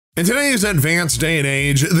In today's advanced day and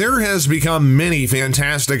age, there has become many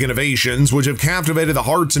fantastic innovations which have captivated the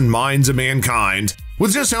hearts and minds of mankind.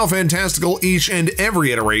 With just how fantastical each and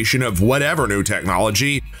every iteration of whatever new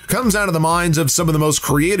technology comes out of the minds of some of the most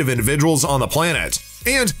creative individuals on the planet.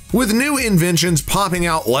 And with new inventions popping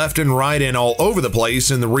out left and right and all over the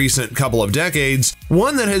place in the recent couple of decades,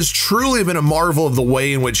 one that has truly been a marvel of the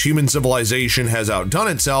way in which human civilization has outdone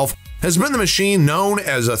itself has been the machine known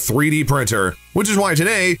as a 3D printer, which is why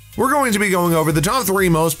today we're going to be going over the top 3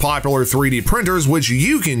 most popular 3D printers which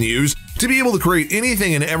you can use to be able to create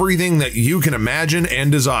anything and everything that you can imagine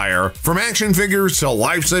and desire. From action figures to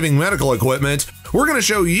life-saving medical equipment, we're going to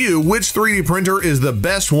show you which 3D printer is the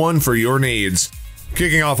best one for your needs.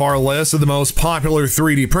 Kicking off our list of the most popular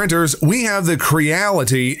 3D printers, we have the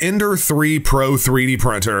Creality Ender 3 Pro 3D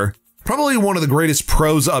printer. Probably one of the greatest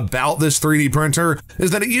pros about this 3D printer is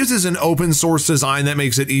that it uses an open source design that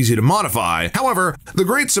makes it easy to modify. However, the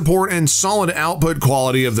great support and solid output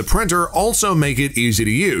quality of the printer also make it easy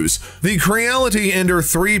to use. The Creality Ender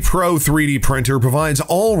 3 Pro 3D printer provides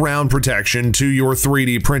all-round protection to your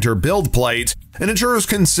 3D printer build plate and ensures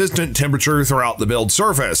consistent temperature throughout the build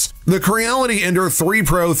surface. The Creality Ender 3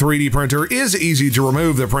 Pro 3D printer is easy to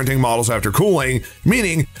remove the printing models after cooling,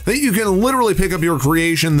 meaning that you can literally pick up your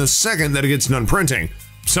creation the second that it gets done printing.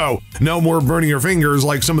 So, no more burning your fingers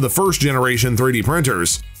like some of the first generation 3D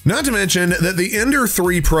printers. Not to mention that the Ender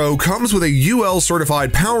 3 Pro comes with a UL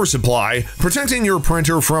certified power supply, protecting your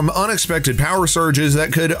printer from unexpected power surges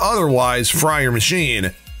that could otherwise fry your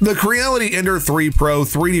machine. The Creality Ender 3 Pro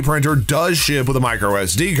 3D printer does ship with a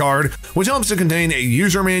microSD card, which helps to contain a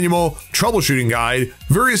user manual, troubleshooting guide,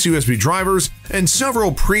 various USB drivers, and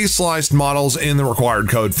several pre-sliced models in the required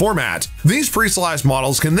code format. These pre-sliced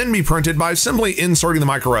models can then be printed by simply inserting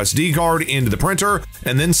the microSD card into the printer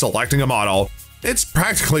and then selecting a model. It's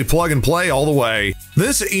practically plug and play all the way.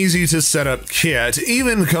 This easy to set up kit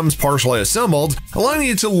even comes partially assembled, allowing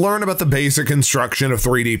you to learn about the basic construction of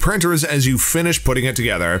 3D printers as you finish putting it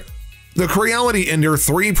together. The Creality Ender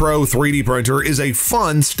 3 Pro 3D printer is a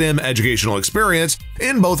fun STEM educational experience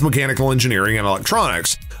in both mechanical engineering and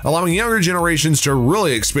electronics, allowing younger generations to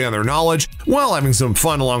really expand their knowledge while having some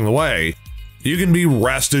fun along the way. You can be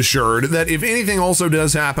rest assured that if anything also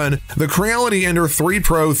does happen, the Creality Ender 3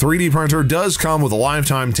 Pro 3D printer does come with a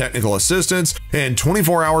lifetime technical assistance and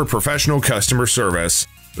 24-hour professional customer service.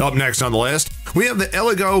 Up next on the list, we have the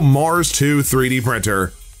Elegoo Mars 2 3D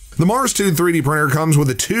printer. The Mars 2 3D printer comes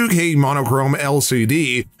with a 2K monochrome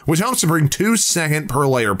LCD, which helps to bring 2-second per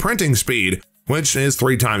layer printing speed, which is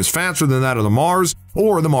 3 times faster than that of the Mars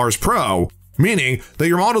or the Mars Pro, meaning that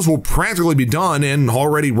your models will practically be done and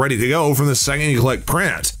already ready to go from the second you click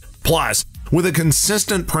print. Plus, with a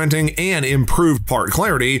consistent printing and improved part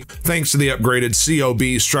clarity, thanks to the upgraded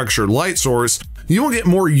COB structured light source, you will get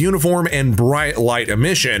more uniform and bright light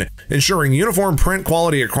emission, ensuring uniform print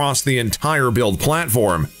quality across the entire build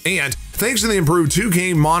platform. And thanks to the improved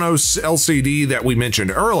 2K mono LCD that we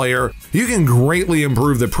mentioned earlier, you can greatly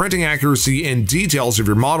improve the printing accuracy and details of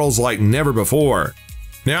your models like never before.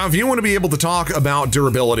 Now, if you want to be able to talk about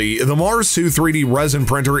durability, the Mars 2 3D resin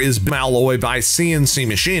printer is alloyed by CNC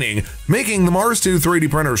machining, making the Mars 2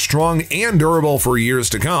 3D printer strong and durable for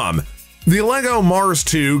years to come. The Elegoo Mars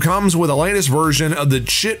 2 comes with the latest version of the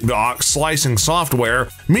chipbox slicing software,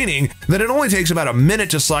 meaning that it only takes about a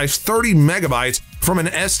minute to slice 30 megabytes from an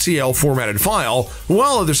STL formatted file,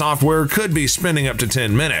 while other software could be spending up to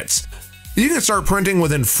 10 minutes. You can start printing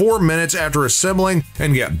within 4 minutes after assembling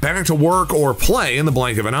and get back to work or play in the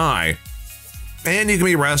blink of an eye. And you can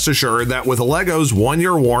be rest assured that with Elegoo's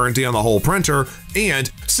 1-year warranty on the whole printer and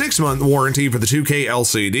 6-month warranty for the 2K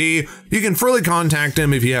LCD, you can freely contact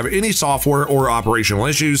them if you have any software or operational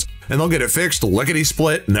issues, and they'll get it fixed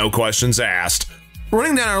lickety-split, no questions asked.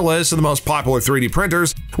 Running down our list of the most popular 3D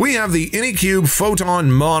printers, we have the Anycubic Photon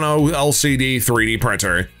Mono LCD 3D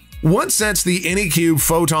printer. What sets the Anycubic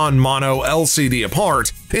Photon Mono LCD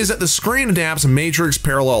apart is that the screen adapts matrix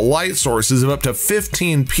parallel light sources of up to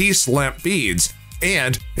 15 piece lamp beads,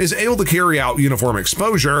 and is able to carry out uniform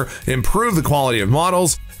exposure, improve the quality of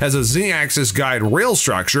models, has a Z-axis guide rail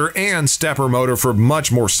structure, and stepper motor for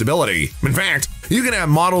much more stability. In fact, you can have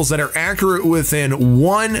models that are accurate within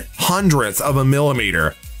 1/100th of a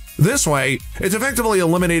millimeter. This way, it's effectively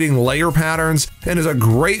eliminating layer patterns and is a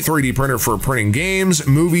great 3D printer for printing games,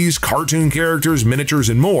 movies, cartoon characters, miniatures,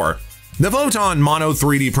 and more. The Photon Mono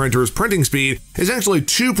 3D printer's printing speed is actually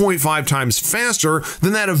 2.5 times faster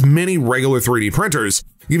than that of many regular 3D printers,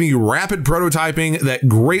 giving you rapid prototyping that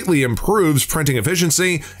greatly improves printing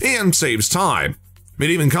efficiency and saves time. It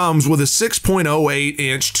even comes with a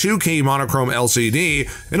 6.08-inch 2K monochrome LCD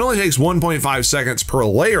and only takes 1.5 seconds per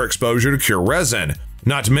layer exposure to cure resin.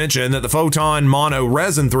 Not to mention that the Photon Mono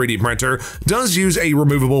Resin 3D printer does use a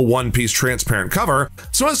removable one-piece transparent cover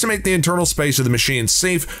so as to make the internal space of the machine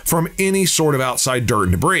safe from any sort of outside dirt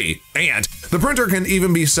and debris. And the printer can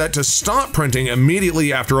even be set to stop printing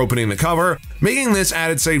immediately after opening the cover, making this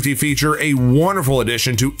added safety feature a wonderful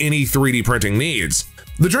addition to any 3D printing needs.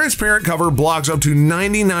 The transparent cover blocks up to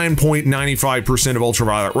 99.95% of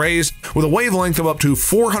ultraviolet rays with a wavelength of up to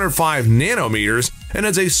 405 nanometers and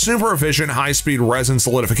has a super efficient high-speed resin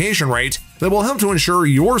solidification rate that will help to ensure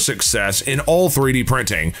your success in all 3D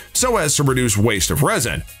printing so as to reduce waste of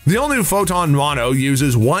resin. The all-new Photon Mono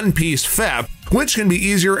uses one-piece FEP, which can be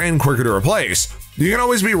easier and quicker to replace. You can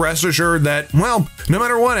always be rest assured that, well, no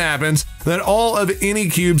matter what happens, that all of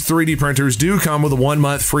Anycube's 3D printers do come with a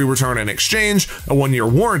 1-month free return and exchange, a 1-year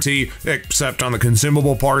warranty, except on the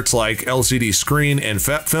consumable parts like LCD screen and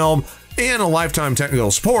FEP film, and a lifetime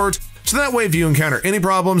technical support, so that way if you encounter any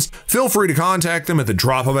problems, feel free to contact them at the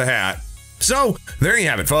drop of a hat. So, there you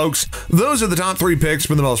have it, folks. Those are the top 3 picks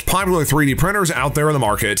for the most popular 3D printers out there in the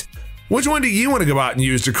market. Which one do you want to go out and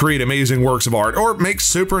use to create amazing works of art or make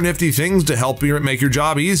super nifty things to help you make your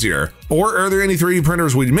job easier? Or are there any 3D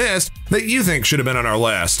printers we missed that you think should have been on our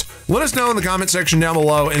list? Let us know in the comment section down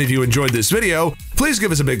below, and if you enjoyed this video, please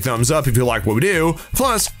give us a big thumbs up if you like what we do.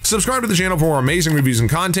 Plus, subscribe to the channel for more amazing reviews and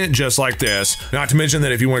content just like this. Not to mention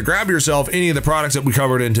that if you want to grab yourself any of the products that we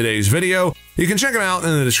covered in today's video, you can check them out in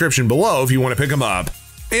the description below if you want to pick them up.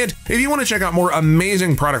 And if you want to check out more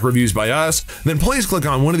amazing product reviews by us, then please click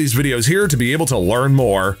on one of these videos here to be able to learn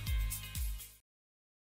more.